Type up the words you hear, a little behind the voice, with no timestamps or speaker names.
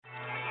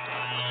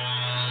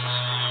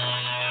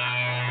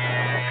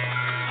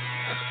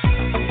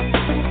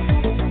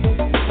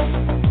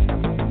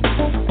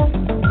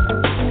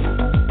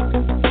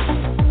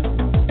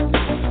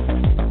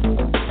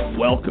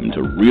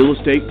Real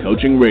Estate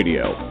Coaching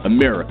Radio,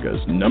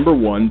 America's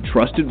 #1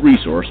 trusted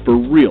resource for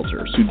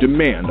realtors who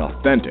demand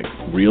authentic,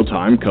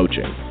 real-time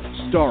coaching.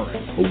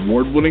 Starring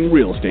award-winning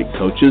real estate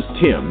coaches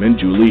Tim and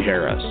Julie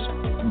Harris.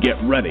 Get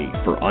ready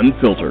for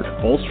unfiltered,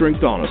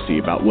 full-strength honesty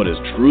about what is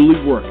truly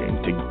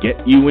working to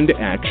get you into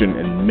action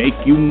and make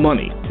you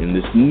money in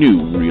this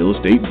new real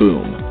estate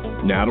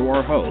boom. Now to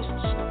our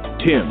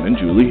hosts, Tim and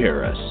Julie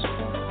Harris.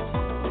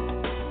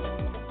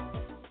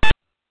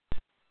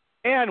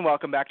 And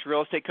welcome back to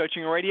Real Estate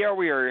Coaching Radio.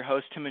 We are your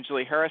hosts, Tim and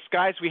Julie Harris.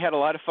 Guys, we had a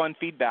lot of fun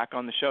feedback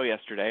on the show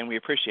yesterday, and we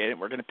appreciate it.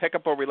 We're going to pick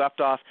up where we left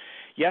off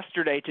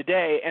yesterday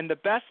today. And the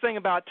best thing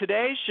about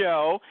today's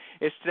show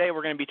is today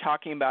we're going to be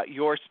talking about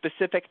your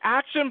specific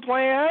action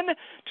plan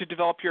to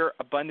develop your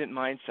abundant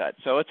mindset.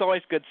 So it's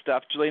always good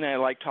stuff. Julie and I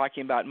like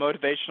talking about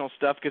motivational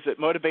stuff because it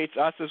motivates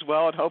us as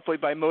well, and hopefully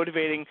by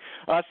motivating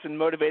us and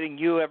motivating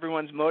you,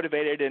 everyone's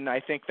motivated, and I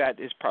think that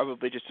is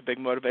probably just a big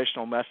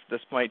motivational mess at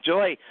this point.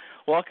 Julie,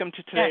 welcome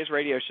to today's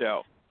radio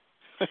show.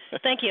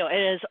 Thank you.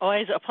 It is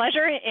always a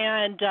pleasure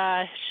and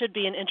should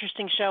be an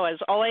interesting show as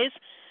always.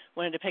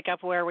 Wanted to pick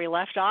up where we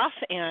left off,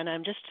 and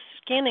I'm just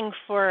scanning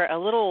for a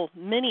little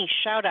mini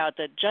shout-out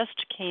that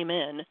just came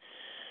in.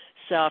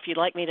 So if you'd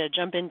like me to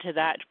jump into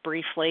that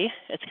briefly,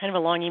 it's kind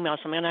of a long email,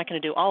 so I'm not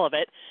going to do all of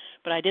it,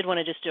 but I did want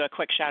to just do a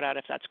quick shout-out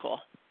if that's cool.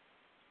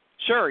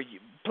 Sure,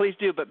 please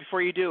do. But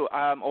before you do,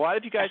 a lot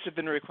of you guys have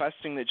been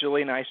requesting that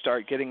Julie and I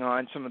start getting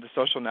on some of the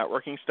social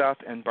networking stuff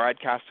and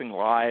broadcasting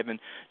live and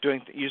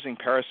using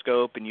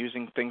Periscope and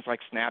using things like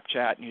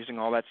Snapchat and using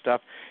all that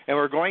stuff. And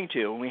we're going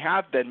to, and we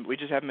have been. We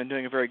just haven't been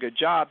doing a very good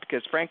job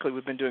because, frankly,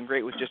 we've been doing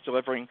great with just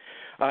delivering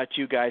to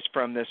you guys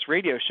from this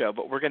radio show.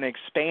 But we're going to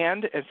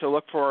expand, and so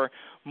look for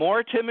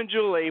more Tim and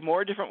Julie,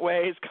 more different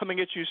ways coming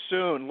at you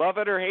soon. Love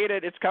it or hate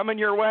it, it's coming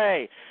your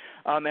way.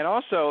 And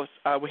also,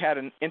 we had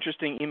an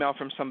interesting email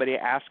from somebody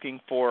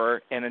asking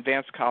for an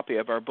advanced copy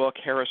of our book,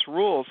 Harris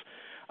Rules.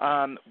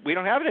 We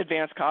don't have an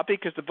advanced copy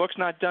because the book's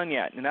not done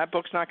yet, and that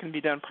book's not going to be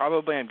done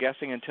probably, I'm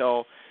guessing,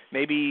 until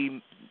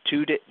maybe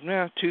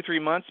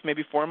 2-3 months,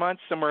 maybe 4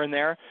 months, somewhere in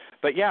there.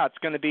 But, yeah,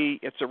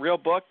 it's a real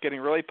book getting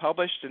really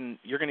published, and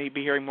you're going to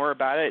be hearing more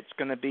about it. It's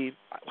going to be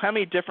 – how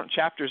many different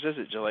chapters is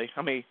it, Julie?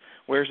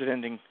 Where's it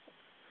ending?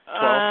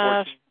 12,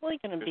 14? It's probably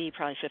going to be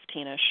probably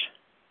 15-ish.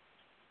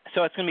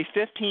 So it's going to be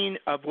 15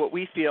 of what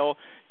we feel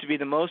to be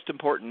the most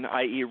important,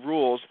 i.e.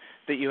 rules,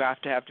 that you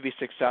have to be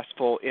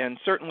successful in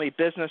certainly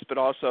business, but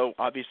also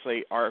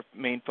obviously our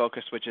main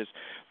focus, which is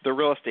the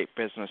real estate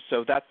business.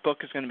 So that book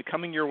is going to be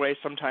coming your way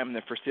sometime in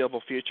the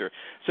foreseeable future.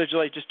 So,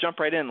 Julie, just jump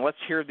right in. Let's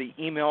hear the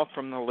email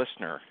from the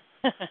listener.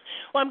 Well,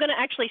 I'm going to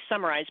actually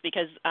summarize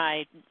because,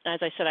 as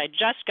I said, I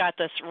just got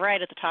this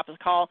right at the top of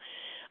the call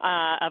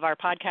of our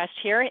podcast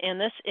here, and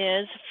this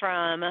is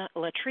from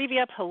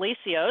Latrivia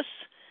Palacios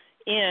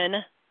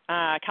in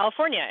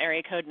California,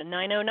 area code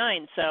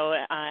 909. So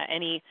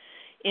any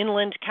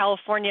inland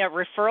California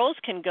referrals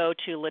can go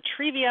to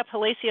Latrivia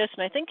Palacios,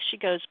 and I think she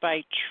goes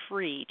by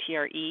Tree,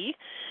 T-R-E.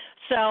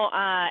 So,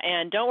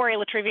 and don't worry,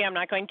 Latrivia, I'm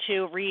not going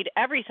to read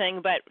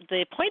everything, but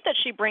the point that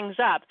she brings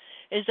up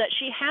is that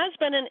she has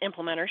been an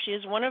implementer. She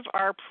is one of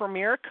our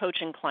premier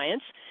coaching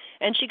clients,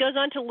 and she goes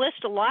on to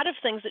list a lot of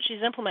things that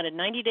she's implemented.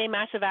 90-day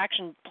massive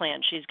action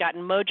plan. She's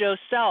gotten Mojo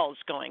Cells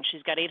going.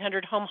 She's got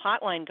 800 home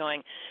hotline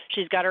going.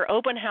 She's got her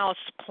open house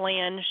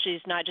plan.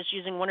 She's not just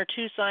using 1 or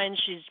 2 signs.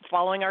 She's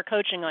following our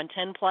coaching on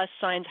 10-plus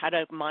signs, how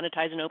to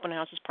monetize an open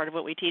house is part of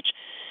what we teach.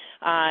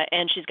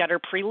 And she's got her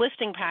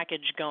pre-listing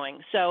package going.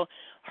 So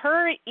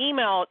her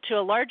email, to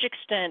a large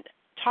extent,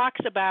 talks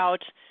about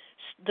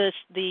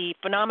the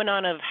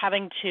phenomenon of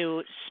having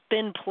to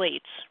spin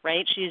plates,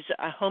 right? She's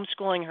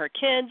homeschooling her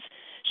kids.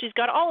 She's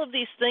got all of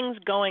these things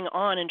going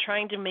on and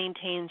trying to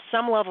maintain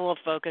some level of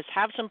focus,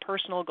 have some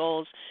personal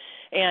goals.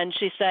 And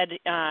she said,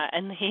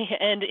 and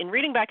in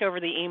reading back over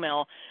the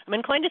email, I'm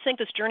inclined to think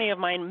this journey of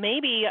mine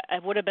maybe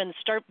would have been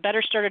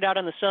better started out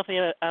on the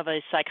sofa of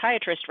a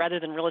psychiatrist rather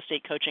than real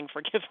estate coaching.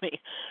 Forgive me.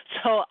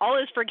 So all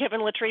is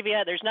forgiven,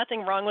 Latrivia. There's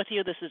nothing wrong with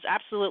you. This is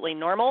absolutely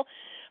normal,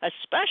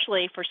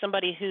 especially for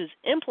somebody who's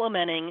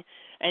implementing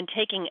and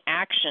taking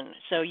action.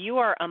 So you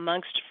are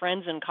amongst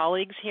friends and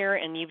colleagues here,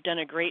 and you've done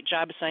a great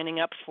job signing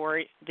up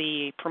for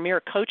the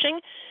Premier Coaching,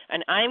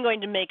 and I'm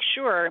going to make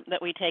sure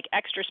that we take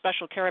extra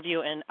special care of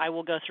you, and I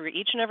will go through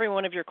each and every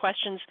one of your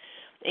questions,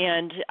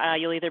 and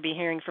you'll either be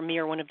hearing from me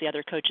or one of the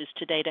other coaches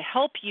today to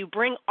help you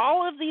bring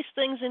all of these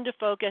things into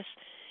focus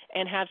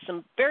and have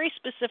some very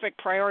specific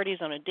priorities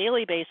on a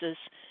daily basis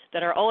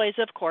that are always,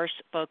 of course,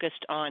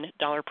 focused on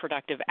dollar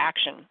productive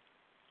action.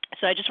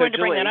 So I just wanted to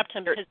bring that up to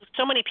him because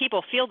so many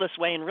people feel this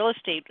way in real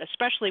estate,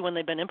 especially when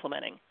they've been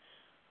implementing.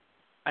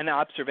 An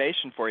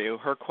observation for you,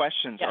 her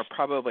questions are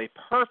probably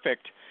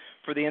perfect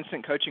for the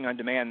instant coaching on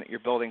demand that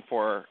you're building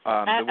for the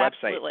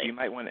website. Absolutely. You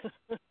might want to,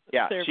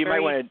 so you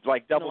might want to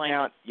like double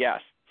down. Yes,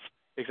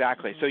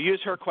 exactly. So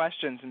use her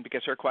questions, and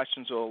because her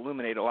questions will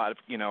illuminate a lot of,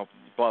 blah,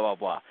 blah,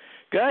 blah.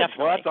 Good.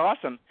 Definitely. Well, that's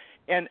awesome.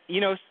 And,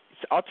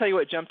 I'll tell you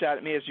what jumped out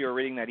at me as you were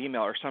reading that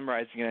email or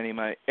summarizing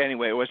it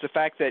anyway, was the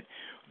fact that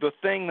the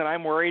thing that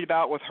I'm worried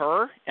about with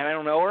her, and I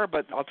don't know her,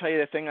 but I'll tell you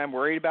the thing I'm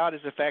worried about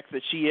is the fact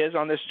that she is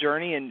on this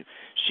journey, and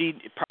she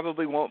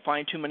probably won't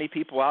find too many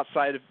people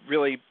outside of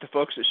really the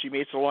folks that she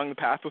meets along the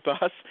path with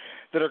us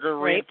that are going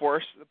to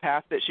reinforce the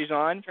path that she's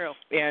on. True.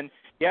 And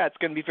yeah, it's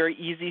going to be very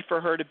easy for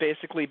her to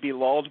basically be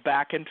lulled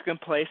back into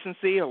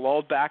complacency, or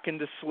lulled back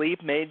into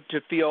sleep, made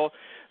to feel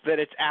that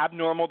it's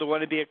abnormal to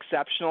want to be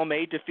exceptional,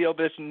 made to feel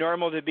that it's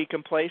normal to be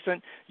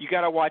complacent. You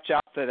got to watch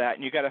out for that,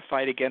 and you got to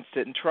fight against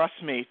it. And trust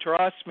me,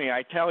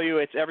 I tell you,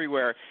 it's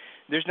everywhere.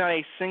 There's not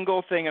a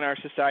single thing in our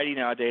society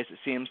nowadays, it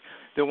seems,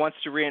 that wants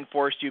to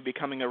reinforce you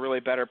becoming a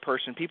really better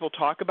person. People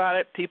talk about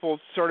it.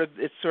 It's sort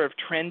of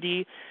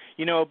trendy,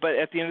 but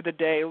at the end of the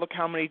day, look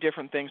how many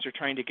different things are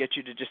trying to get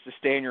you to just to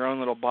stay in your own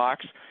little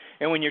box.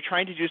 And when you're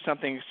trying to do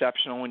something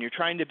exceptional, when you're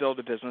trying to build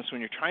a business,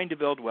 when you're trying to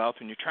build wealth,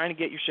 when you're trying to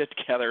get your shit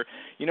together,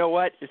 you know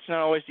what? It's not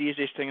always the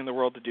easiest thing in the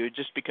world to do,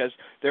 just because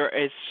there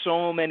is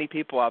so many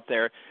people out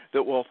there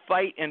that will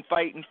fight and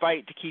fight and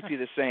fight to keep you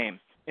the same.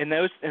 And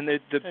the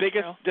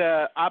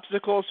biggest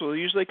obstacles will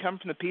usually come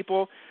from the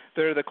people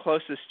that are the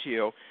closest to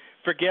you.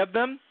 Forgive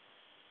them.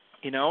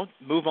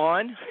 Move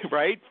on,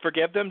 right?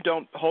 Forgive them.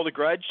 Don't hold a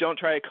grudge. Don't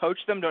try to coach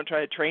them. Don't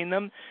try to train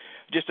them.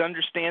 Just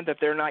understand that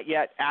they're not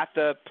yet at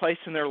the place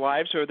in their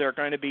lives where they're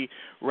going to be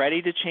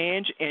ready to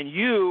change. And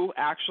you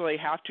actually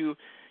have to,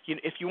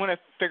 if you want to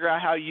figure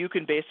out how you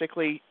can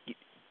basically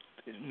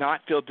not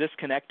feel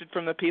disconnected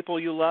from the people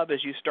you love as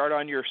you start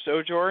on your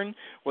sojourn,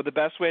 well, the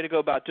best way to go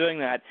about doing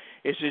that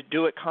is to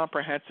do it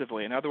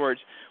comprehensively. In other words,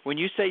 when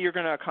you say you're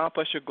going to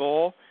accomplish a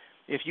goal,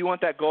 if you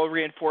want that goal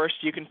reinforced,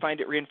 you can find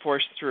it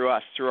reinforced through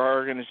us, through our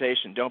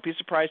organization. Don't be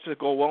surprised if the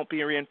goal won't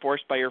be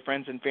reinforced by your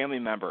friends and family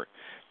member.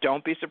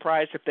 Don't be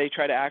surprised if they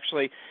try to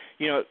actually,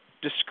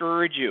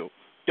 discourage you.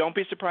 Don't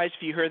be surprised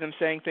if you hear them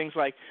saying things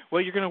like,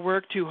 well, you're going to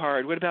work too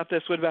hard. What about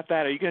this? What about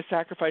that? Are you going to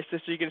sacrifice this?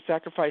 Are you going to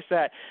sacrifice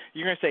that?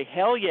 You're going to say,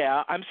 hell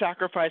yeah, I'm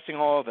sacrificing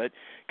all of it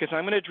because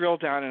I'm going to drill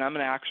down and I'm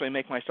going to actually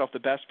make myself the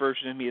best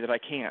version of me that I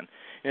can.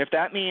 And if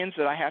that means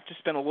that I have to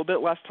spend a little bit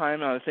less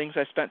time on the things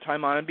I spent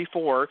time on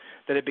before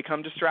that have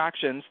become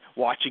distractions,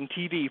 watching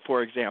TV,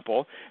 for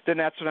example, then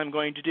that's what I'm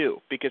going to do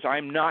because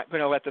I'm not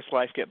going to let this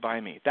life get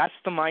by me. That's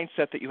the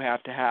mindset that you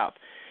have to have.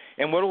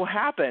 And what will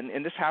happen,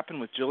 and this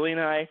happened with Julie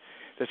and I,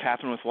 this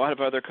happened with a lot of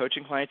other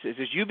coaching clients, is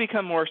as you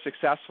become more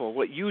successful,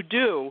 what you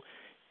do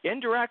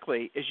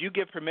indirectly is you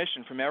give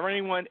permission from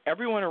everyone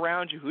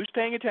around you who's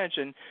paying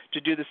attention to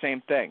do the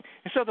same thing.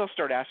 And so they'll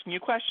start asking you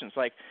questions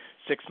like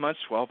 6 months,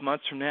 12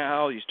 months from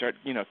now, you start,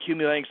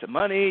 accumulating some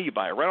money, you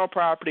buy a rental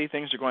property,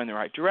 things are going the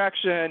right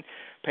direction,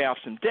 pay off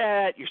some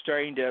debt, you're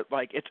starting to,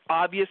 it's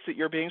obvious that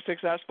you're being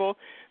successful.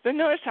 Then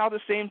notice how the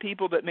same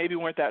people that maybe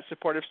weren't that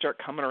supportive start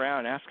coming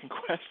around asking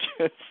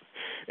questions.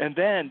 And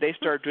then they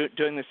start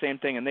doing the same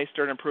thing and they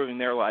start improving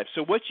their lives.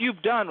 So what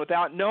you've done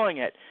without knowing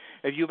it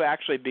is you've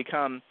actually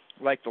become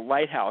like the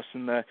lighthouse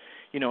in the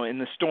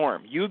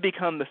storm. You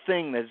become the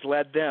thing that has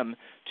led them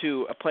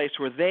to a place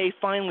where they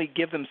finally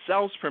give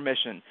themselves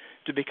permission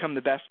to become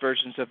the best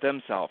versions of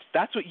themselves.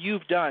 That's what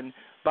you've done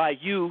by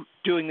you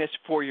doing this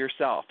for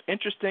yourself.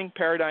 Interesting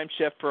paradigm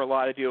shift for a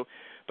lot of you,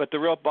 but the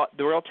real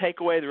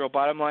takeaway, the real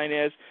bottom line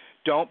is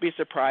don't be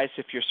surprised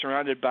if you're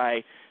surrounded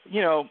by,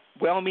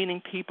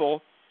 well-meaning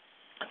people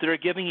that are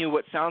giving you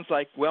what sounds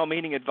like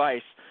well-meaning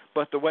advice,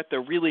 but what they're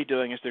really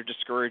doing is they're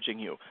discouraging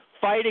you.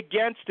 Fight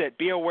against it.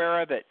 Be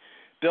aware of it.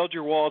 Build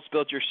your walls,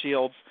 build your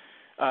shields,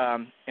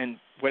 and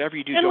whatever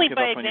you do, don't give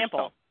up on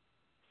yourself.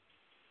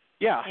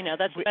 Yeah,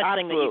 that's the best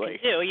thing that you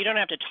can do. You don't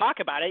have to talk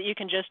about it. You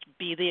can just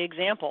be the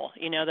example.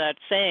 That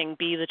saying,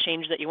 be the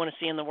change that you want to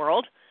see in the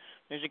world.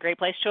 There's a great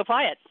place to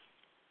apply it.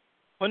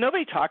 Well,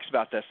 nobody talks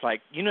about this.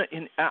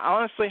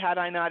 Honestly, had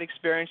I not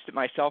experienced it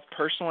myself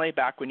personally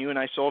back when you and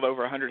I sold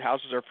over 100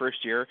 houses our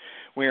first year,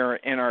 we were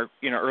in our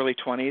early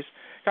 20s.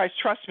 Guys,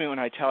 trust me when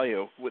I tell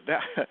you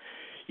that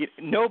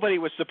nobody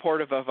was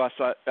supportive of us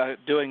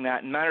doing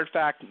that. And matter of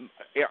fact,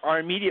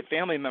 our immediate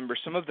family members,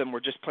 some of them were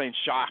just plain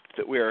shocked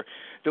that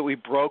we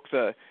broke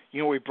the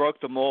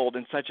mold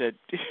in such a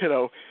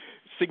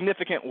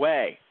significant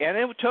way. And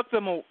it took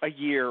them a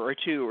year or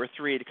two or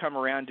three to come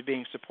around to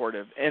being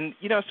supportive. And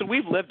so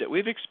we've lived it.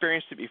 We've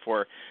experienced it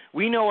before.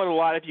 We know what a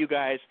lot of you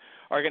guys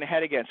are going to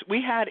head against.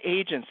 We had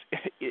agents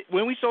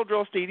when we sold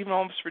real estate, even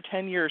almost for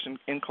 10 years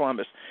in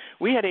Columbus.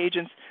 We had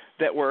agents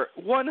that were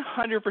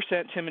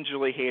 100% Tim and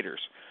Julie haters.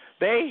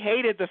 They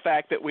hated the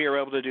fact that we were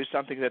able to do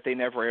something that they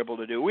never were able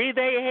to do.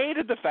 They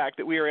hated the fact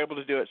that we were able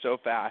to do it so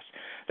fast.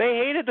 They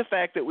hated the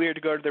fact that we were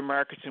to go to their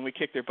markets and we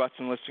kicked their butts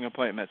in listing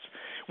appointments.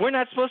 We're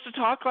not supposed to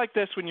talk like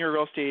this when you're a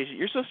real estate agent.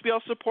 You're supposed to be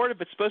all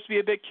supportive. It's supposed to be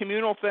a big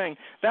communal thing.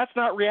 That's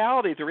not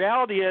reality. The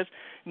reality is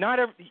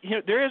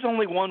there is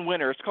only one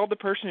winner. It's called the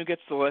person who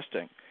gets the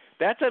listing.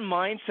 That's a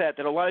mindset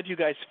that a lot of you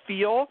guys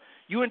feel.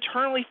 You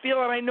internally feel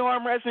it. I know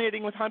I'm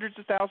resonating with hundreds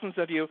of thousands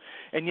of you,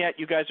 and yet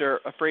you guys are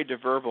afraid to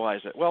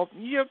verbalize it. Well,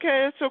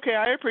 okay, it's okay.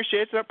 I appreciate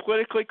it. It's not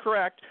politically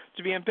correct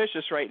to be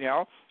ambitious right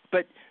now,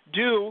 but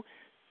do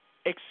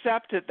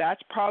accept that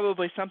that's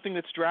probably something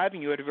that's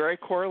driving you at a very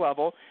core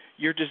level,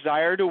 your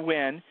desire to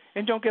win,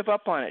 and don't give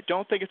up on it.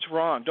 Don't think it's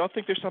wrong. Don't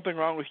think there's something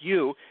wrong with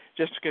you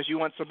just because you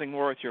want something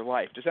more with your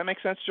life. Does that make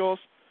sense, Jules?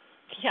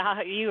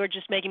 Yeah, you were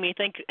just making me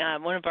think.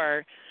 One of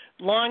our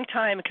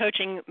longtime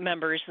coaching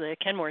members, the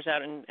Kenmores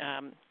out in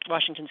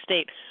Washington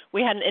State,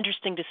 we had an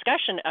interesting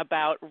discussion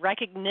about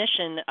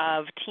recognition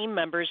of team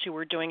members who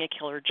were doing a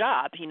killer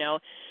job. You know,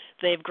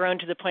 they've grown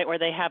to the point where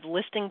they have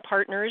listing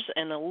partners,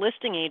 and the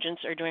listing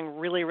agents are doing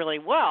really, really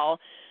well.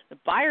 The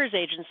buyer's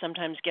agents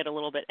sometimes get a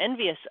little bit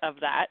envious of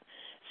that.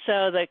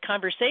 So the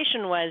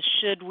conversation was,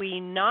 should we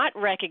not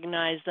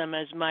recognize them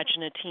as much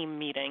in a team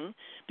meeting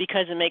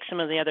because it makes some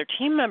of the other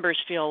team members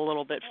feel a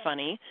little bit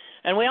funny?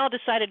 And we all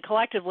decided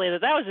collectively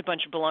that that was a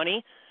bunch of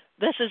baloney.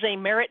 This is a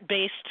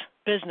merit-based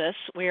business.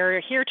 We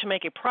are here to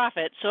make a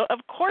profit. So, of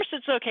course,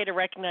 it's okay to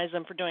recognize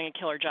them for doing a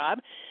killer job.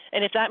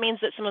 And if that means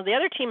that some of the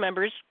other team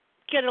members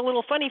get a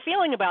little funny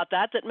feeling about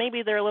that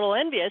maybe they're a little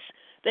envious,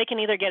 they can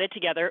either get it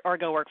together or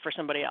go work for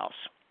somebody else.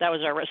 That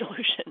was our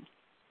resolution.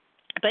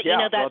 But, yeah, you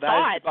know, that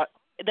thought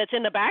that's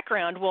in the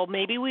background, well,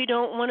 maybe we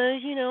don't want to,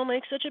 you know,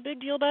 make such a big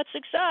deal about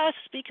success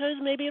because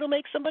maybe it'll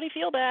make somebody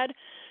feel bad,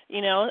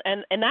 you know,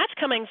 and that's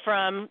coming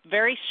from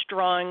very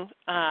strong,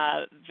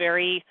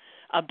 very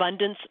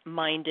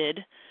abundance-minded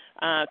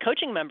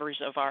coaching members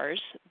of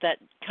ours that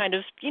kind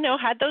of, you know,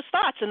 had those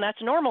thoughts, and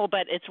that's normal,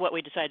 but it's what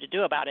we decided to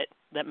do about it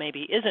that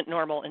maybe isn't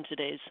normal in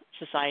today's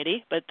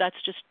society, but that's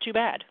just too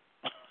bad.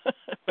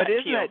 But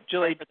isn't that,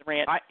 Julie,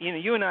 you know,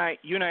 you and I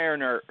are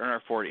in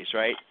our 40s,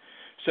 right?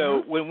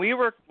 So when we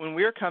were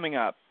coming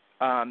up,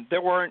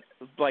 there weren't,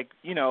 like,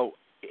 you know,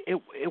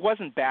 it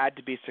wasn't bad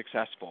to be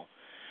successful.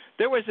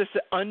 There was this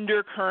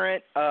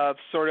undercurrent of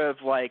sort of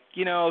like,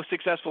 you know,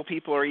 successful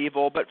people are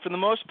evil, but for the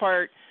most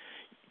part,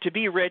 to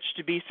be rich,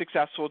 to be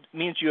successful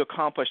means you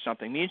accomplished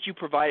something, means you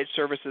provided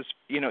services,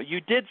 you know,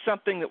 you did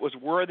something that was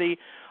worthy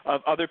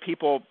of other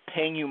people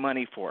paying you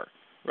money for,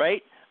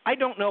 right? I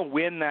don't know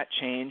when that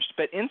changed,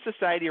 but in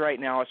society right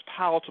now it's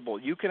palatable.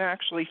 You can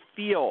actually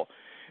feel,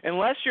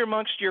 unless you're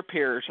amongst your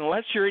peers,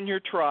 unless you're in your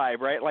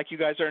tribe, right, like you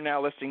guys are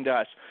now listening to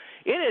us,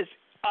 it is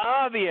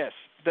obvious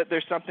that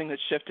there's something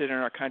that's shifted in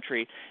our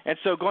country. And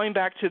so going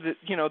back to the,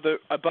 you know, the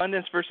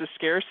abundance versus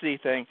scarcity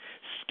thing,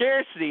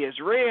 scarcity is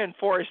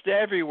reinforced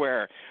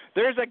everywhere.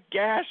 There's a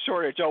gas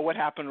shortage. Oh, what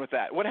happened with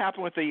that? What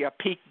happened with the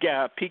peak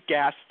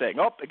gas thing?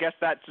 Oh, I guess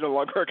that's no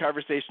longer a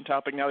conversation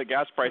topic now that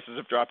gas prices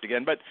have dropped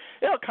again, but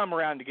it'll come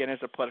around again as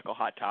a political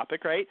hot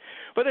topic, right?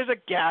 But there's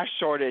a gas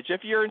shortage.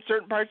 If you're in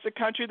certain parts of the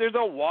country, there's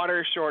a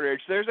water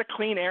shortage. There's a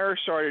clean air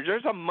shortage.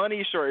 There's a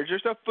money shortage.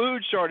 There's a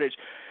food shortage.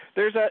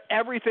 There's a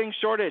everything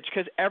shortage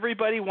because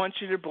everybody wants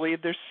you to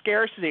believe there's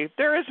scarcity.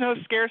 There is no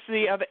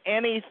scarcity of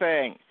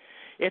anything.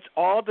 It's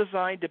all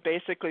designed to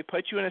basically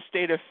put you in a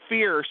state of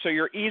fear so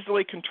you're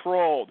easily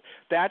controlled.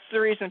 That's the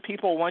reason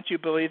people want you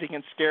believing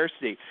in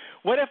scarcity.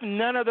 What if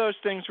none of those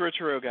things were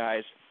true,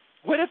 guys?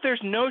 What if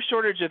there's no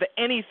shortage of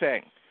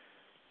anything?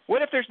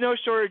 What if there's no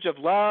shortage of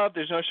love,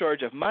 there's no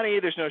shortage of money,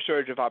 there's no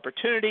shortage of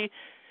opportunity?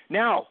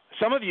 Now,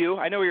 some of you,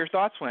 I know where your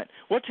thoughts went.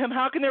 Well, Tim,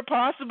 how can there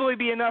possibly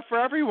be enough for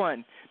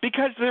everyone?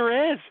 Because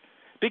there is.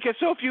 Because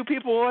so few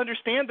people will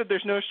understand that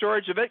there's no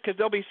shortage of it because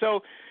they'll be so,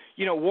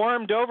 you know,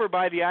 warmed over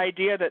by the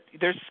idea that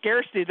there's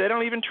scarcity. They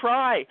don't even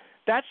try.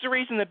 That's the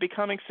reason that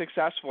becoming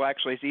successful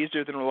actually is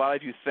easier than a lot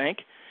of you think,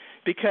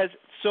 because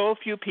so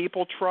few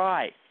people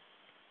try.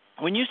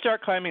 When you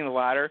start climbing the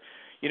ladder,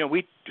 you know,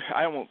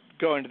 I won't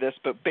go into this,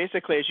 but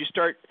basically as you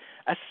start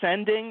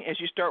ascending, as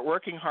you start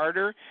working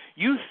harder,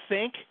 you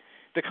think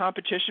the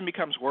competition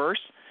becomes worse.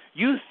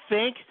 You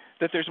think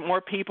that there's more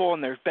people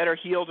and they're better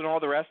heeled and all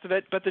the rest of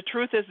it, but the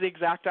truth is the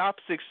exact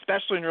opposite,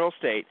 especially in real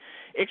estate,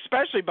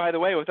 especially, by the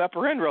way, with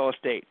upper-end real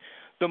estate.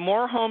 The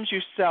more homes you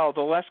sell,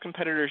 the less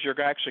competitors you're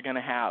actually going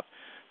to have.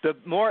 The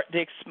more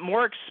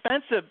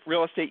expensive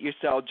real estate you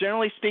sell,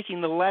 generally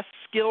speaking, the less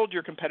skilled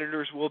your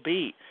competitors will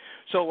be.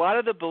 So a lot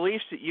of the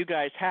beliefs that you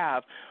guys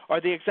have are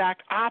the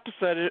exact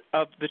opposite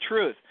of the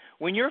truth.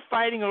 When you're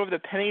fighting over the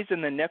pennies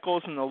and the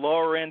nickels and the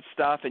lower end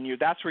stuff, and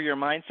that's where your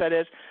mindset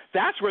is,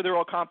 that's where the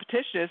real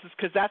competition is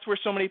because that's where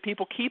so many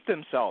people keep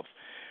themselves.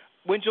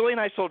 When Julie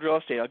and I sold real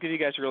estate, I'll give you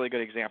guys a really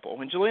good example.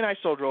 When Julie and I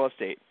sold real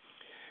estate,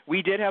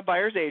 we did have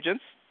buyer's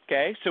agents.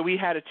 Okay, so we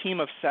had a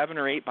team of 7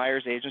 or 8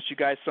 buyer's agents. You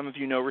guys, some of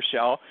you know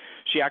Rochelle.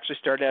 She actually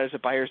started out as a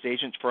buyer's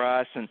agent for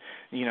us, and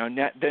you know,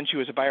 then she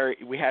was a buyer.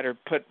 We had her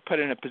put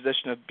in a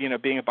position of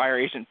being a buyer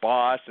agent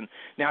boss, and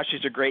now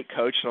she's a great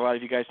coach that a lot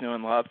of you guys know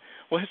and love.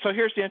 Well, so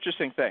here's the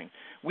interesting thing: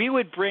 we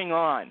would bring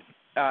on,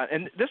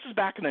 and this is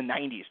back in the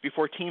 90s,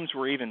 before teams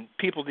were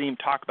people didn't even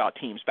talk about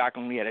teams. Back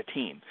when we had a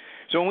team.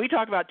 So when we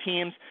talk about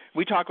teams,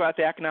 we talk about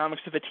the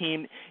economics of a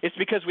team. It's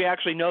because we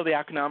actually know the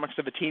economics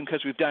of a team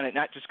because we've done it,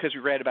 not just because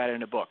we read about it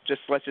in a book.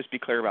 Let's just be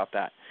clear about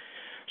that.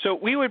 So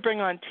we would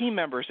bring on team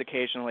members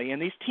occasionally, and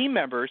these team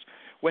members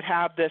would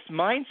have this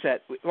mindset.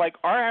 Like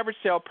our average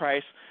sale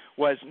price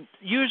was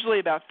usually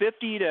about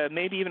 50 to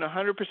maybe even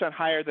 100%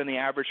 higher than the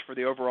average for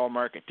the overall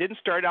market. Didn't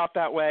start out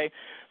that way,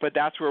 but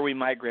that's where we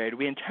migrated.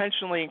 We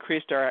intentionally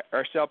increased our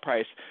sale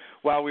price.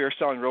 while we were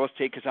selling real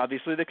estate because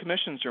obviously the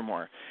commissions are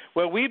more.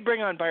 Well, we'd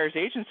bring on buyer's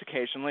agents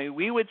occasionally.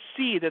 We would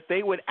see that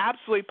they would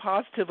absolutely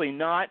positively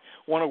not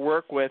want to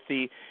work with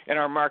in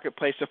our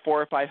marketplace, a $400,000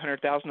 or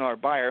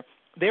 $500,000 buyer.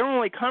 They were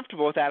only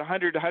comfortable with that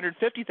 $100,000 to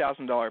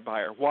 $150,000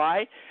 buyer.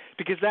 Why?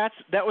 Because that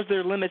was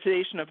their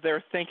limitation of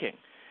their thinking.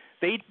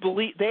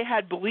 They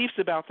had beliefs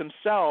about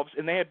themselves,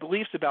 and they had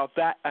beliefs about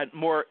that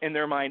more in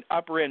their mind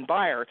upper end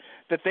buyer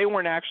that they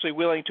weren't actually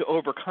willing to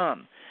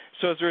overcome.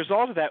 So as a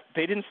result of that,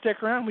 they didn't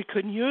stick around. We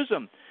couldn't use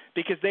them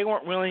because they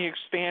weren't willing to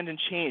expand and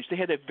change. They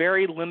had a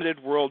very limited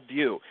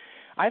worldview.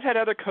 I've had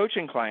other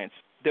coaching clients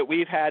that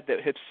we've had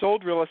that have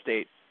sold real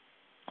estate,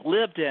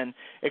 lived in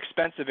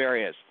expensive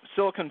areas.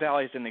 Silicon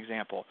Valley is an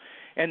example.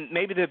 And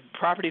maybe the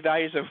property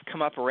values have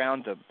come up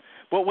around them.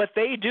 But what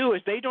they do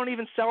is they don't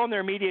even sell in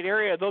their immediate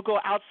area. They'll go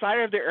outside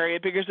of their area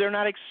because they're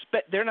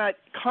not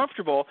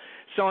comfortable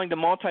selling to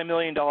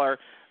multi-million-dollar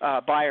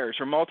buyers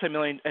or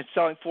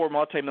selling for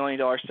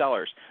multi-million-dollar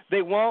sellers.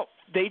 They won't.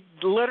 They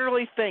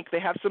literally think they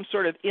have some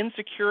sort of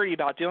insecurity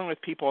about dealing with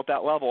people at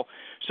that level,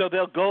 so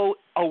they'll go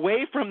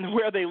away from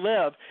where they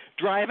live,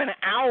 drive an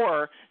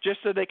hour just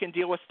so they can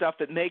deal with stuff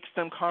that makes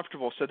them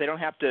comfortable, so they don't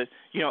have to,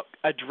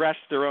 address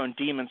their own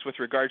demons with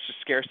regards to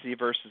scarcity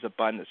versus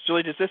abundance.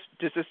 Julie, does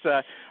this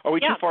are we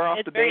too far off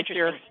the base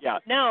here? Yeah.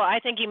 No, I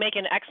think you make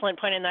an excellent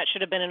point, and that should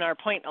have been in our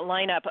point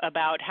lineup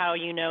about how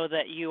you know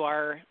that you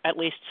are at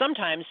least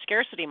sometimes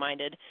scarcity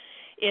minded.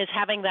 Is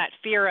having that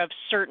fear of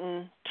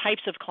certain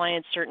types of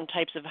clients, certain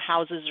types of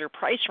houses or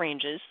price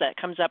ranges that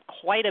comes up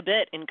quite a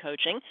bit in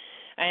coaching.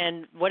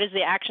 And what is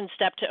the action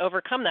step to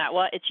overcome that?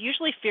 Well, it's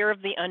usually fear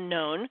of the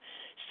unknown.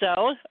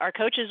 So our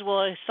coaches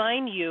will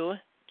assign you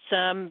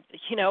some,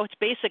 it's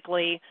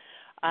basically,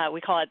 we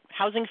call it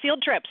housing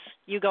field trips.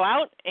 You go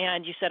out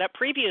and you set up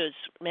previews.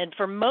 And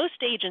for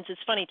most agents,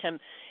 it's funny, Tim,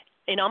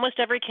 in almost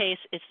every case,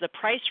 it's the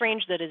price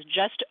range that is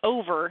just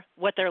over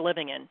what they're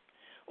living in,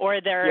 or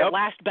their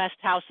last best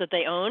house that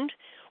they owned.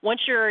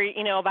 Once you're,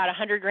 about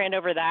 $100,000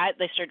 over that,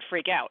 they start to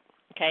freak out.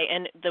 Okay,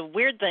 and the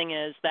weird thing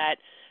is that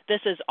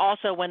this is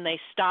also when they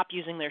stop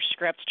using their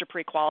scripts to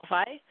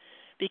pre-qualify,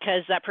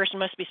 because that person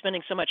must be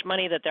spending so much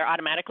money that they're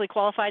automatically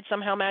qualified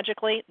somehow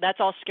magically. That's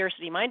all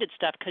scarcity-minded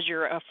stuff because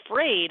you're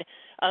afraid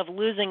of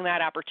losing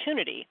that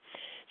opportunity.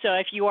 So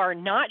if you are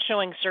not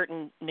showing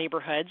certain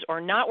neighborhoods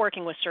or not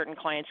working with certain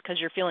clients because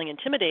you're feeling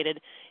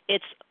intimidated,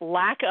 it's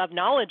lack of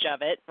knowledge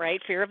of it, right?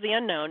 Fear of the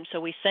unknown.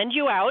 So we send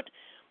you out.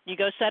 You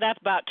go set up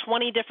about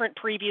 20 different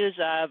previews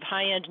of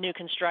high-end new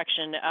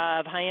construction,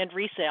 of high-end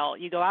resale.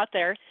 You go out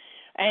there,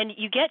 and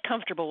you get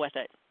comfortable with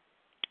it.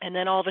 And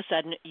then all of a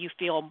sudden you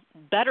feel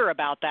better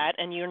about that,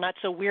 and you're not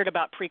so weird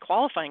about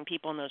pre-qualifying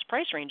people in those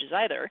price ranges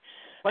either.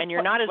 And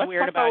you're not as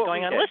weird about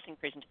going on listing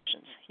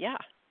presentations. Yeah.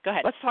 Go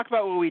ahead. Let's talk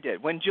about what we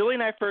did. When Julie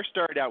and I first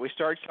started out, we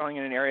started selling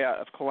in an area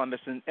of Columbus,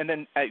 and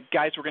then,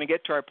 guys, we're going to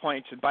get to our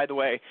points. And by the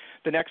way,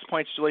 the next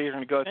points, Julie, you're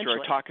going to go through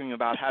are talking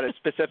about how to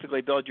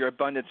specifically build your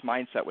abundance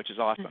mindset, which is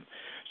awesome.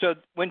 So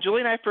when Julie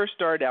and I first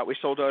started out, we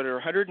sold over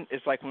 100.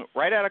 It's like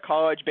right out of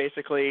college,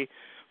 basically,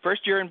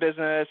 first year in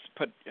business.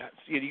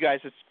 You guys,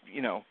 it's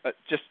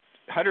just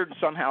 100 and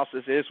some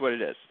houses is what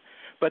it is.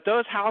 But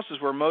those houses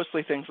were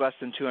mostly things less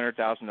than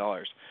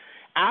 $200,000.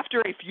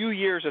 After a few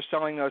years of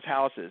selling those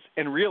houses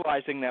and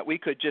realizing that we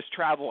could just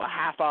travel a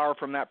half hour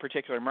from that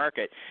particular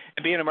market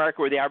and be in a market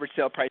where the average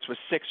sale price was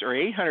 $600,000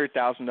 or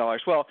 $800,000,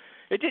 well,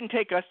 it didn't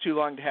take us too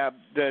long to have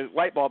the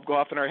light bulb go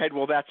off in our head,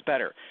 well, that's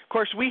better. Of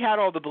course, we had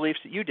all the beliefs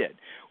that you did.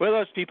 Well,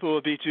 those people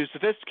will be too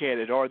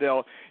sophisticated, or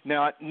they'll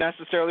not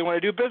necessarily want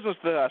to do business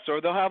with us,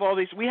 or they'll have all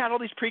these – we had all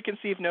these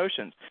preconceived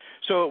notions.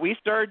 So what we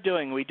started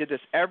doing, we did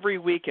this every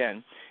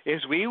weekend,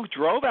 is we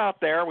drove out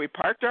there, we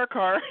parked our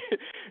car,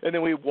 and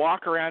then we'd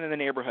walk around in the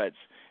neighborhoods.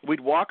 We'd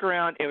walk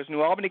around. It was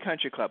New Albany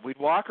Country Club. We'd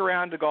walk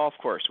around the golf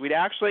course. We'd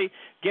actually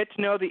get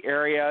to know the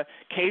area,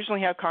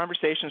 occasionally have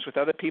conversations with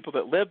other people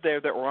that lived there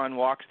that were on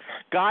walks,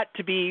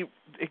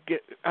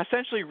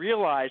 essentially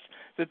realized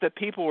that the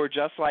people were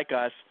just like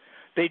us.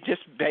 They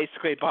just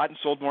basically bought and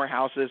sold more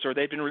houses, or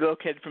they'd been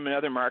relocated from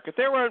another market.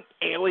 They weren't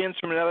aliens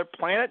from another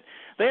planet.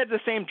 They had the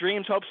same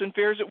dreams, hopes, and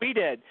fears that we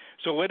did.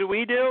 So what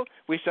do?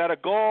 We set a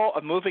goal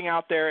of moving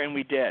out there, and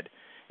we did.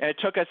 And it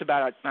took us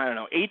about,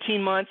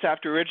 18 months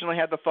after we originally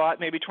had the thought,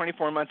 maybe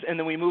 24 months, and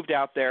then we moved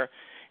out there,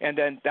 and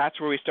then that's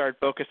where we started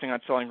focusing on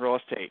selling real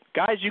estate.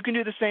 Guys, you can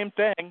do the same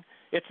thing.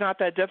 It's not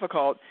that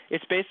difficult.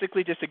 It's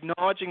basically just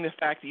acknowledging the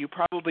fact that you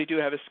probably do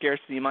have a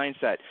scarcity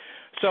mindset.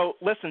 So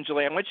listen,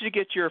 Julie, I want you to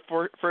get to your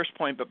first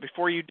point, but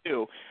before you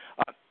do,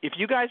 if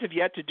you guys have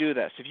yet to do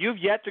this, if you've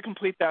yet to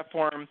complete that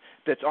form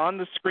that's on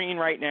the screen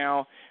right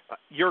now,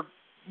 you're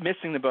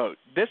missing the boat.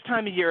 This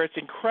time of year, it's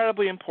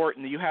incredibly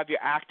important that you have your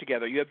act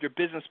together, you have your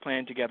business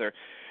plan together,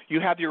 you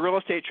have your real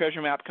estate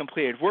treasure map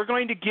completed. We're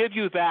going to give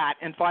you that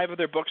and 5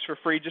 other books for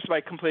free just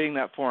by completing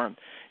that form.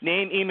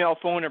 Name, email,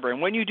 phone number.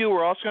 And when you do,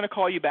 we're also going to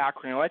call you back.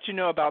 We're going to let you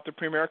know about the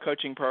Premier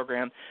Coaching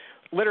Program.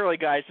 Literally,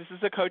 guys, this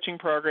is a coaching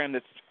program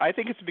that's, I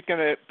think it's going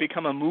to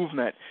become a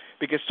movement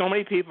because so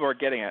many people are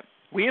getting it.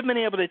 We have been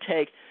able to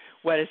take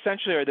what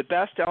essentially are the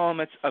best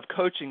elements of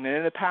coaching that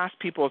in the past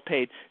people have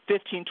paid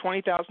 $15,000,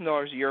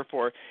 $20,000 a year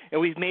for,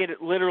 and we've made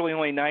it literally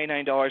only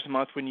 $99 a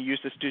month when you use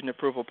the student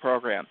approval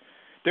program.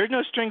 There's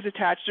no strings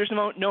attached. There's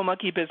no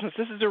monkey business.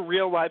 This is a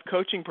real live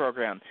coaching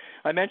program.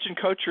 I mentioned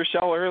Coach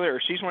Rochelle earlier.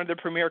 She's one of the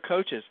premier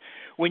coaches.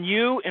 When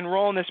you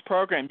enroll in this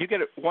program, you get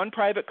one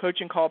private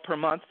coaching call per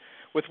month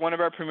with one of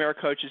our premier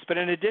coaches. But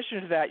in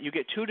addition to that, you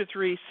get 2 to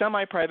 3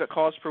 semi-private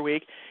calls per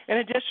week. In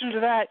addition to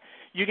that,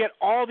 you get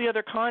all the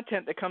other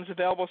content that comes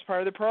available as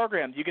part of the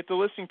program. You get the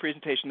listing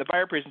presentation, the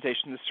buyer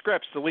presentation, the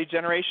scripts, the lead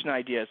generation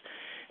ideas.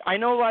 I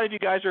know a lot of you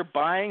guys are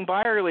buying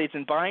buyer leads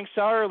and buying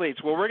seller leads.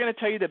 Well, we're going to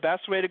tell you the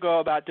best way to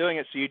go about doing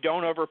it so you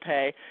don't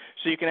overpay,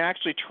 so you can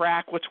actually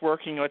track what's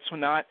working, what's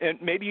not.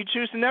 And maybe you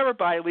choose to never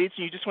buy leads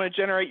and you just want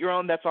to generate your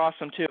own. That's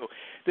awesome, too.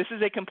 This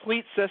is a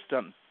complete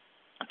system.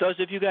 Those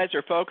of you guys who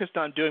are focused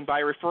on doing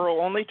by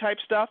referral only type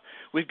stuff,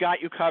 we've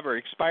got you covered.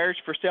 Expires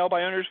for sale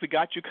by owners, we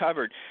got you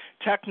covered.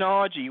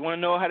 Technology, you want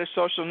to know how to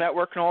social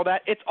network and all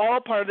that? It's all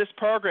part of this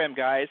program,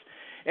 guys.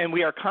 And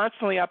we are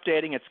constantly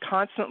updating. It's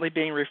constantly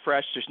being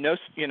refreshed. There's no,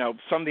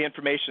 some of the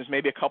information is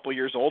maybe a couple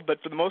years old,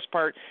 but for the most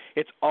part,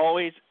 it's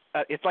always,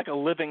 it's like a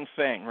living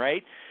thing,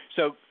 right?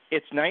 So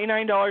it's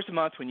 $99 a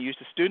month when you use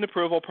the student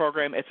approval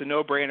program. It's a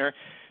no-brainer.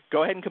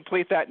 Go ahead and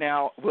complete that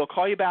now. We'll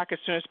call you back as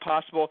soon as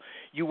possible.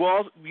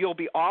 You'll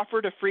be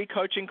offered a free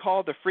coaching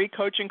call. The free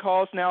coaching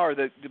calls now are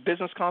the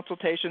business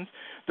consultations.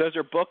 Those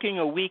are booking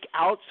a week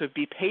out, so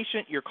be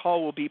patient. Your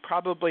call will be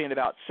probably in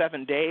about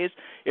 7 days.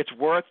 It's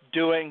worth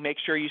doing. Make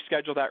sure you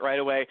schedule that right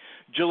away.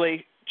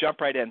 Julie,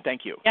 jump right in.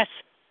 Thank you. Yes.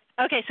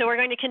 Okay, so we're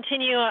going to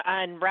continue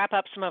and wrap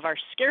up some of our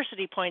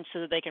scarcity points so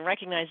that they can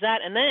recognize that,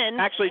 and then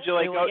actually,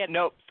 Julie,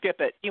 skip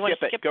it.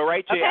 Skip it. Go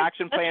right to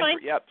action plan.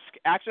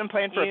 Action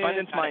plan for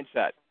abundance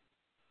mindset.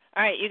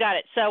 All right, you got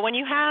it. So when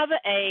you have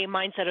a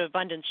mindset of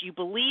abundance, you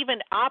believe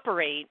and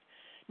operate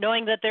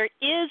knowing that there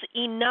is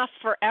enough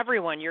for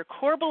everyone. Your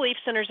core belief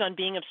centers on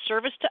being of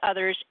service to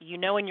others. You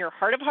know in your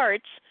heart of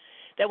hearts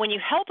that when you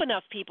help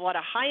enough people at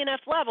a high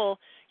enough level,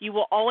 you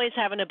will always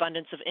have an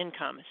abundance of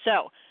income.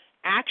 So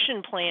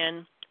action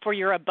plan for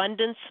your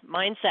abundance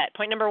mindset.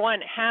 Point number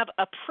 1, have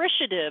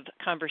appreciative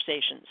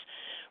conversations.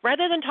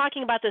 Rather than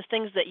talking about the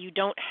things that you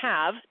don't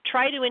have,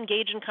 try to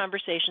engage in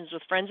conversations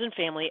with friends and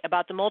family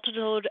about the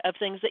multitude of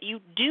things that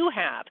you do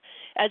have,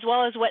 as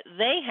well as what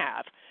they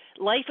have.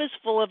 Life is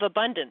full of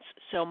abundance,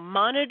 so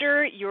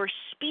monitor your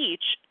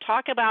speech.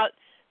 Talk about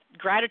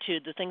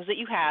gratitude, the things that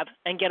you have,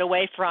 and get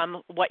away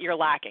from what you're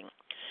lacking.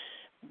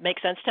 Make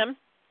sense, Tim?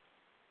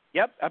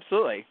 Yep,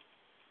 absolutely.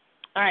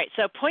 All right,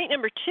 so point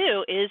number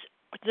 2 is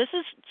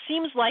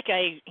seems like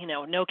a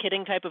no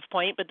kidding type of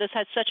point, but this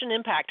has such an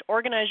impact.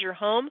 Organize your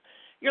home,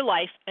 your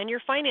life, and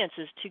your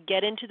finances to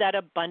get into that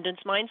abundance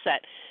mindset.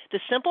 The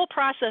simple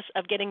process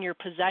of getting your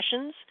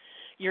possessions,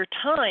 your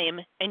time,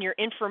 and your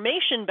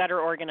information better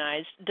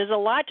organized does a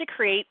lot to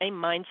create a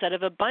mindset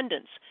of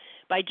abundance.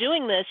 By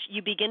doing this,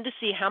 you begin to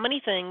see how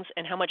many things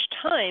and how much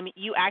time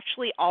you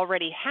actually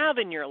already have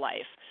in your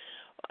life.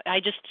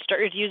 I just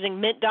started using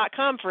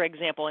Mint.com, for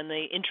example, in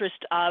the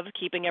interest of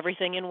keeping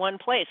everything in one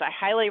place. I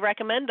highly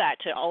recommend that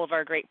to all of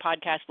our great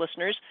podcast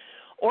listeners.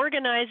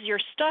 Organize your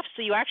stuff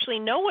so you actually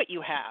know what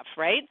you have,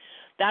 right?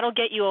 That'll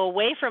get you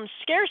away from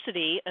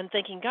scarcity and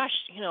thinking, gosh,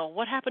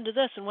 what happened to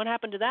this and what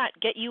happened to that?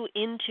 Get you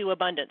into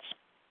abundance.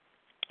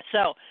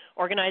 So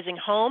organizing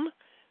home,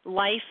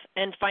 life,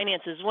 and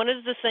finances. One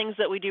of the things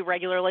that we do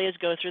regularly is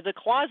go through the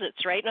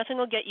closets, right? Nothing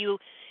will get you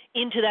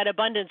into that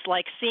abundance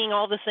like seeing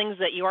all the things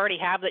that you already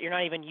have that you're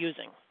not even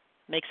using.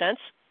 Make sense?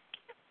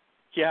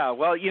 Yeah,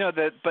 well,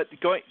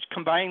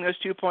 combining those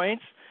 2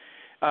 points,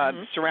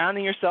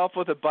 surrounding yourself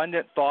with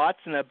abundant thoughts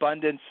and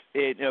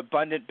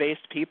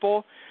abundant-based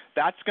people,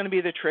 that's going to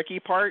be the tricky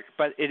part,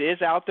 but it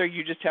is out there.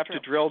 You just have to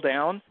drill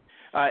down.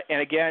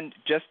 And again,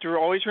 just to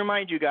always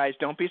remind you guys,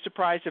 don't be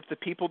surprised if the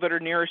people that are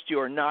nearest you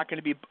are not going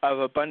to be of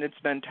abundance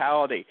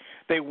mentality.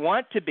 They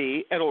want to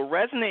be. It'll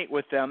resonate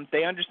with them.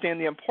 They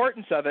understand the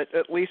importance of it,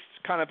 at least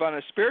kind of on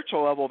a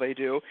spiritual level they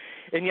do,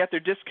 and yet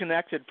they're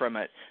disconnected from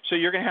it. So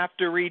you're going to have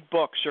to read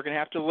books. You're going to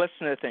have to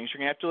listen to things. You're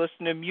going to have to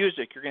listen to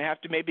music. You're going to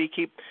have to maybe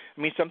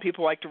some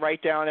people like to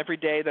write down every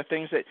day the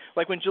things that,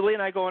 like when Julie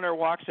and I go on our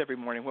walks every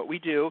morning, what we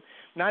do,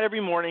 not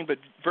every morning, but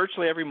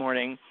virtually every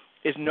morning,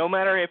 is no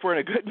matter if we're in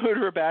a good mood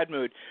or a bad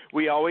mood,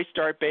 we always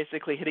start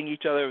basically hitting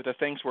each other with the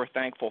things we're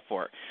thankful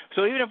for.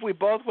 So even if we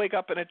both wake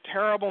up in a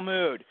terrible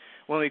mood,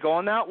 when we go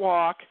on that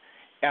walk,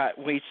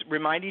 we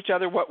remind each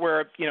other what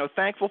we're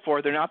thankful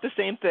for. They're not the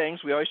same things.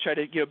 We always try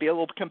to be a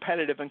little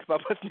competitive and come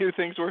up with new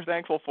things we're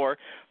thankful for.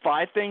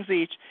 5 things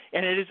each,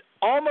 and it is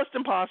almost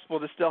impossible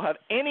to still have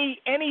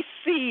any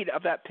seed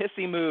of that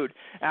pissy mood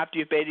after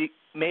you've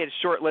made a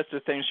short list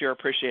of things you're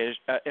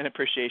in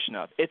appreciation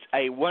of. It's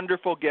a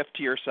wonderful gift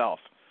to yourself.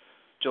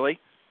 Julie?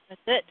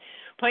 That's it.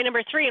 Point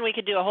number 3, and we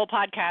could do a whole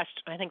podcast,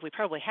 I think we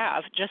probably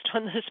have, just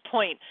on this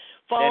point.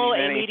 Follow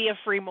a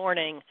media-free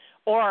morning,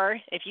 or,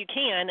 if you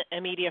can, a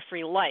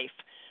media-free life.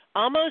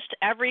 Almost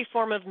every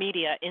form of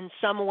media in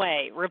some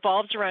way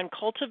revolves around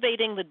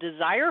cultivating the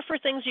desire for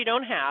things you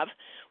don't have,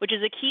 which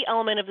is a key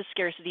element of the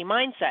scarcity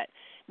mindset.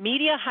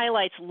 Media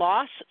highlights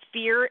loss,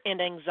 fear,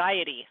 and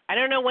anxiety. I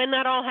don't know when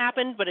that all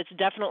happened, but it's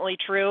definitely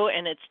true,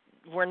 and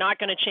we're not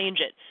going to change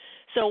it.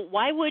 So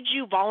why would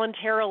you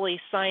voluntarily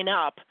sign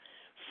up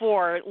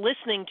for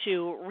listening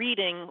to,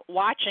 reading,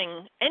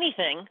 watching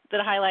anything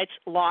that highlights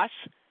loss,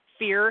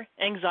 fear,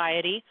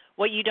 anxiety,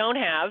 what you don't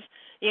have?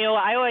 You know,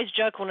 I always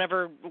joke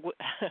whenever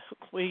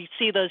we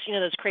see those,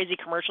 those crazy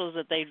commercials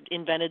that they've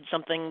invented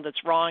something that's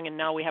wrong and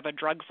now we have a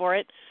drug for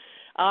it.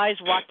 I always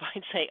walk by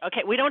and say,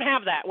 okay, we don't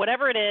have that.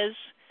 Whatever it is,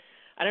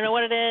 I don't know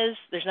what it is,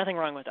 there's nothing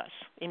wrong with us.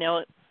 And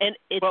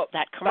it's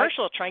that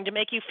commercial trying to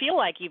make you feel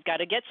like you've got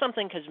to get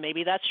something because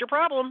maybe that's your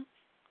problem.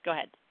 Go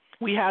ahead.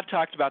 We have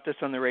talked about this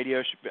on the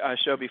radio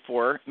show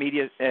before.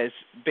 Media has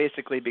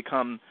basically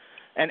become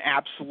an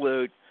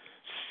absolute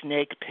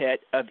snake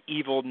pit of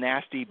evil,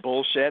 nasty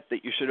bullshit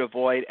that you should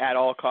avoid at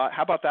all costs.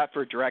 How about that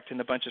for direct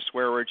and a bunch of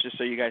swear words, just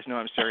so you guys know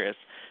I'm serious?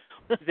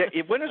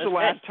 When was the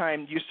last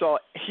time you saw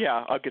 –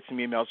 yeah, I'll get some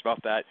emails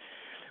about that.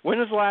 When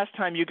was the last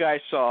time you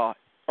guys saw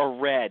or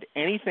read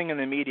anything in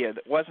the media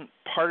that wasn't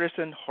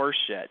partisan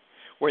horseshit,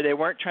 where they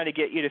weren't trying to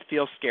get you to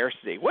feel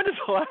scarcity? When is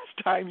the last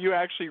time you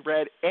actually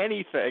read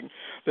anything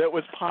that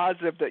was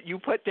positive that you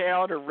put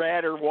down or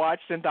read or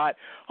watched and thought,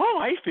 oh,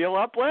 I feel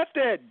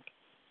uplifted?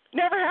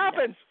 Never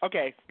happens.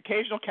 Okay,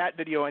 occasional cat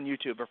video on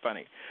YouTube are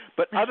funny.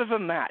 But other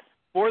than that,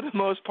 for the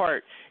most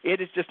part, it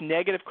is just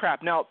negative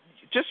crap. Now,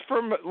 just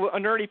from a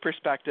nerdy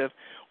perspective,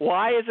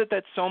 why is it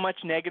that so much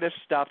negative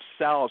stuff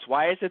sells?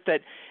 Why is it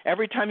that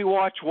every time you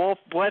watch Wolf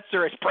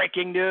Blitzer, it's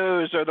breaking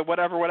news or the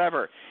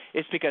whatever?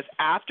 It's because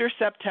after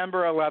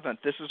September 11th,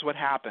 this is what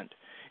happened.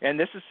 And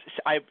this is,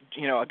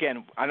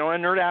 again, I don't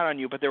want to nerd out on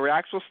you, but there were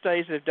actual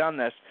studies that have done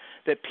this,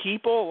 that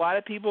a lot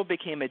of people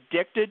became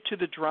addicted to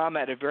the drama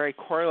at a very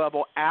core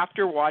level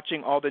after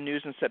watching all the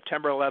news on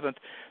September 11th.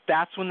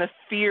 That's when the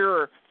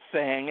fear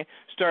thing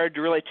started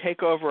to really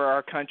take over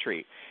our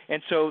country.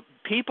 And so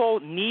people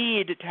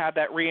need to have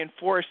that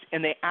reinforced,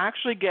 and they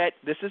actually get,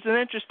 this is an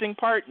interesting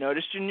part,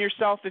 notice in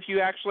yourself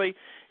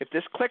if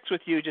this clicks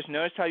with you, just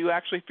notice how you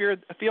actually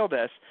feel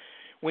this.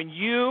 When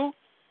you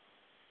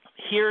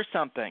hear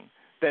something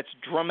that's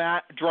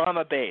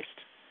drama-based,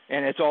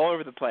 and it's all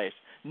over the place,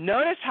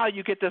 notice how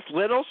you get this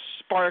little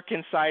spark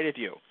inside of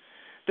you.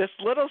 This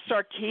little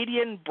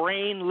circadian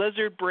brain,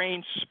 lizard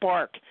brain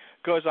spark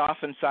goes off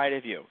inside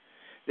of you.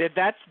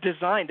 That's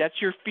designed. That's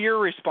your fear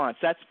response.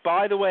 That's,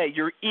 by the way,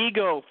 your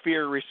ego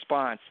fear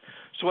response.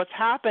 So what's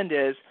happened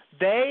is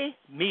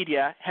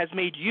media, has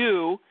made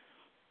you,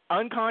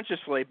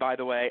 unconsciously, by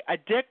the way,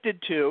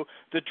 addicted to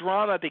the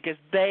drama because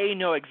they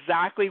know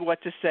exactly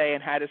what to say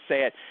and how to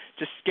say it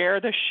to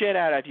scare the shit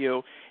out of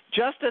you,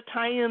 just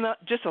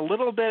a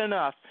little bit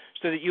enough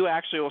so that you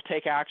actually will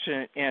take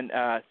action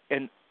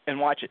and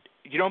watch it.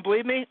 You don't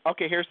believe me?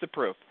 Okay, here's the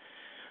proof.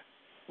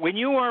 When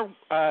you are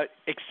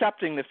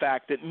accepting the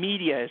fact that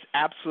media is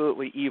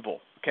absolutely evil,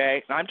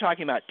 okay, and I'm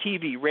talking about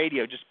TV,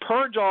 radio, just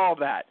purge all of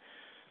that.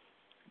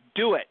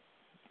 Do it.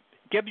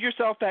 Give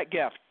yourself that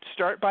gift.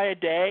 Start by a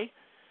day.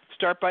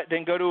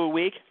 Then go to a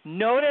week.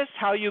 Notice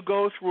how you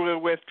go through a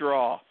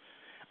withdrawal.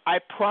 I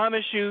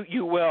promise you,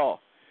 you will.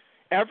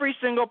 Every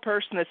single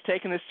person that's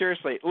taking this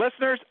seriously,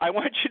 listeners, I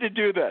want you to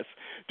do this.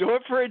 Do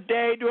it for a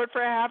day. Do it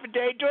for a half a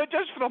day. Do it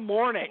just for the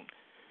morning.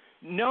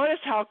 Notice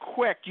how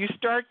quick you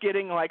start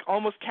getting like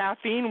almost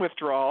caffeine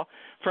withdrawal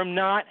from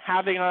not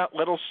having a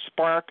little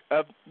spark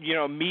of,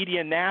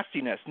 media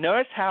nastiness.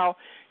 Notice how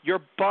your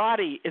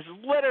body is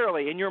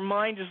literally and your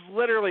mind is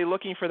literally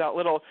looking for that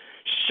little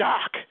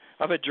shock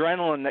of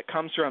adrenaline that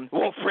comes from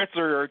Wolf Blitzer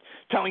or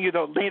telling you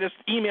the latest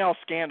email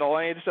scandal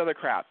or any of this other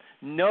crap.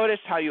 Notice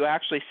how you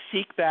actually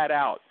seek that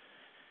out.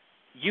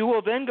 You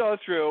will then go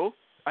through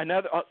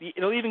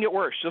it'll even get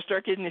worse. You'll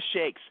start getting the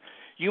shakes.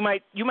 You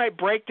might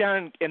break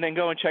down and then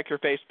go and check your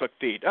Facebook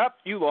feed.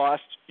 You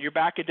lost. You're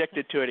back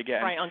addicted to it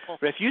again. Right, Uncle.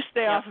 But if you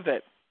stay off of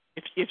it,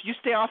 if you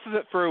stay off of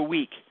it for a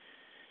week,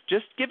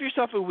 just give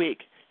yourself a week,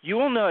 you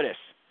will notice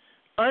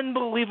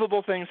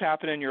unbelievable things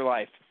happen in your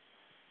life.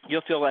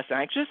 You'll feel less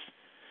anxious.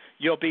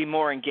 You'll be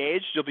more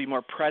engaged. You'll be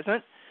more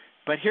present.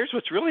 But here's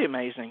what's really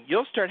amazing.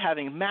 You'll start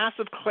having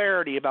massive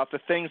clarity about the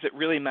things that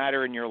really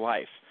matter in your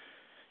life.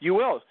 You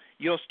will.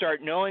 You'll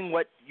start knowing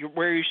where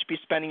you should be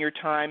spending your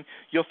time.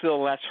 You'll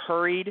feel less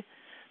hurried.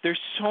 There's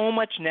so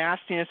much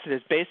nastiness that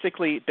has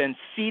basically been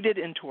seeded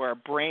into our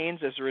brains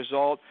as a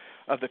result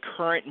of the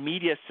current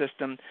media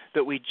system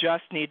that we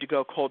just need to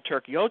go cold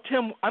turkey. Oh,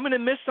 Tim, I'm going to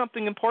miss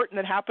something important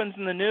that happens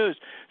in the news,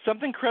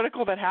 something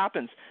critical that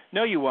happens.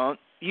 No, you won't.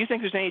 You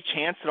think there's any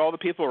chance that all the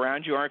people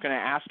around you aren't going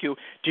to ask you,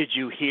 did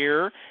you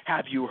hear?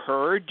 Have you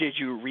heard? Did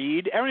you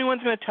read?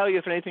 Everyone's going to tell you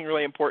if anything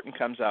really important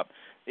comes up.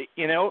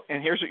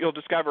 And here's what you'll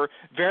discover.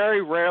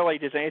 Very rarely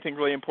does anything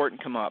really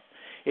important come up.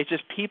 It's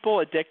just people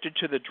addicted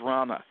to the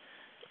drama.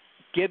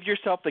 Give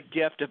yourself the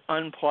gift of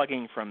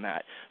unplugging from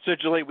that. So,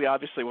 Julie, we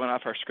obviously went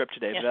off our script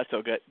today, but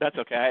that's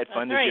okay. I had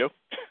fun, did you?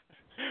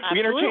 We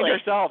entertained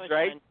ourselves,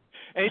 right?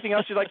 Anything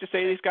else you'd like to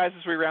say to these guys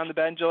as we round the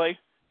bend, Julie?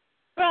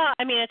 Well,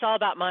 I mean, it's all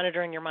about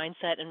monitoring your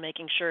mindset and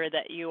making sure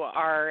that you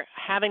are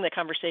having the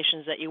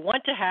conversations that you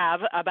want to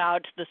have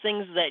about the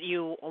things that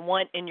you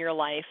want in your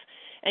life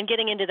and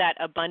getting into that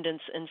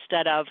abundance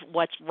instead of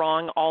what's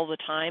wrong all the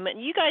time.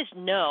 And you guys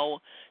know,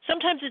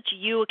 sometimes it's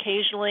you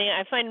occasionally.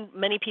 I find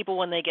many people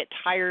when they get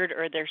tired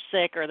or they're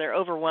sick or they're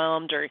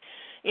overwhelmed or,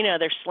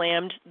 they're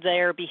slammed,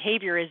 their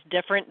behavior is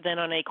different than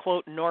on a,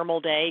 quote, normal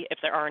day, if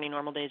there are any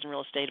normal days in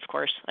real estate, of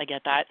course, I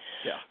get that.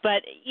 Yeah.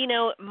 But,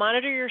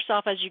 monitor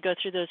yourself as you go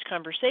through those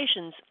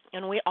conversations.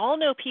 And we all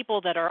know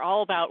people that are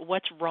all about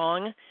what's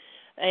wrong.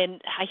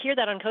 And I hear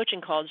that on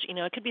coaching calls.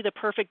 It could be the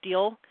perfect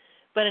deal,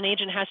 but an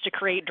agent has to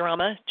create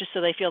drama just so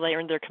they feel they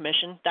earned their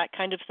commission, that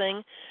kind of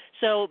thing.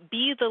 So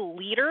be the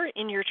leader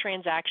in your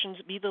transactions.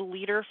 Be the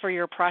leader for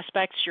your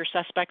prospects, your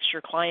suspects,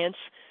 your clients,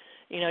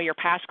 your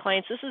past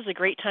clients. This is a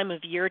great time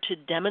of year to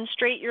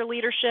demonstrate your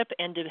leadership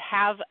and to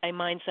have a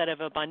mindset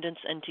of abundance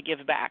and to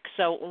give back.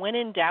 So when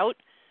in doubt,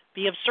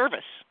 be of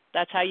service.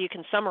 That's how you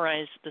can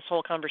summarize this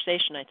whole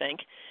conversation, I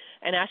think.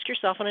 And ask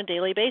yourself on a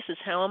daily basis,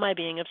 how am I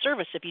being of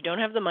service? If you don't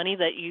have the money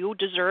that you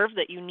deserve,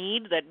 that you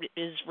need, that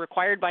is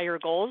required by your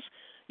goals,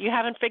 you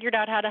haven't figured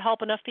out how to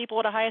help enough people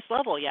at a highest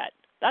level yet.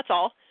 That's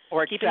all.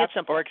 Or keeping it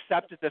simple. Or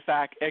accepted the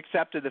fact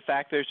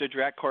there's a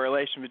direct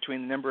correlation between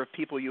the number of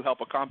people you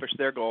help accomplish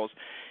their goals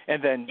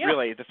and then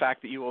really the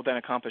fact that you will then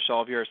accomplish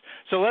all of yours.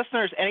 So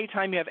listeners,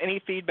 anytime you have any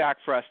feedback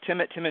for us,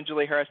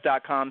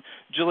 Tim@timandjulieharris.com,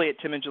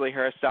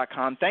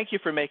 Julie@timandjulieharris.com. Thank you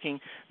for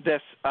making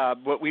this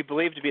what we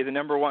believe to be the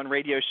number one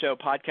radio show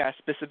podcast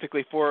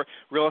specifically for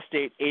real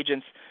estate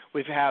agents.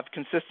 We have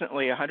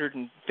consistently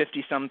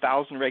 150-some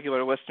thousand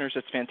regular listeners.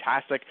 It's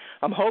fantastic.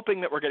 I'm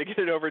hoping that we're going to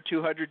get it over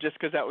 200 just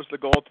because that was the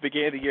goal at the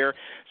beginning of the year.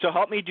 So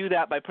help me do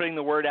that by putting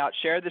the word out.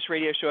 Share this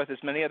radio show with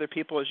as many other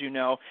people as you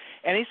know.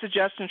 Any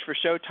suggestions for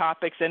show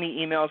topics,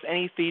 any emails,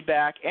 any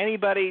feedback,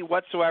 anybody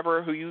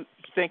whatsoever who you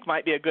think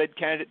might be a good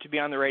candidate to be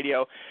on the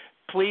radio,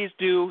 please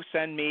do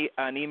send me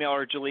an email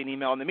or Julie an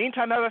email. In the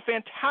meantime, have a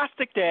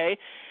fantastic day,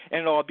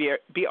 and it'll be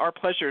our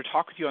pleasure to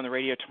talk with you on the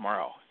radio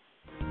tomorrow.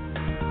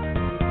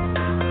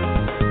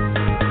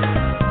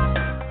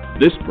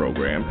 This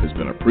program has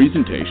been a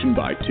presentation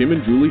by Tim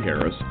and Julie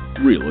Harris,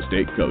 Real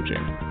Estate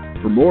Coaching.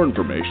 For more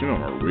information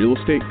on our real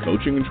estate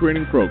coaching and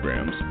training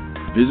programs,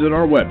 visit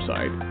our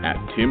website at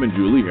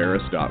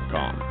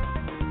timandjulieharris.com.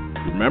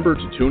 Remember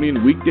to tune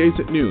in weekdays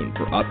at noon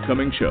for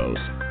upcoming shows,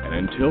 and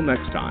until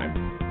next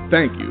time,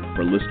 thank you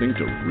for listening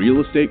to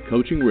Real Estate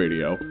Coaching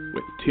Radio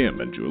with Tim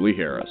and Julie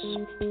Harris.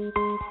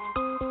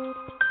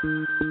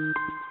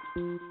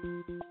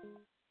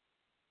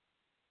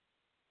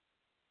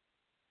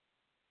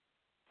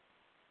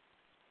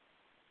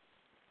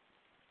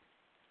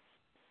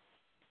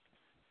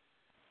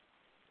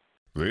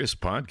 This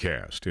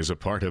podcast is a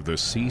part of the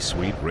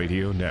C-Suite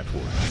Radio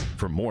Network.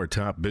 For more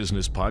top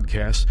business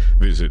podcasts,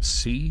 visit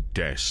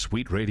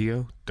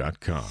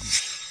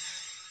c-suiteradio.com.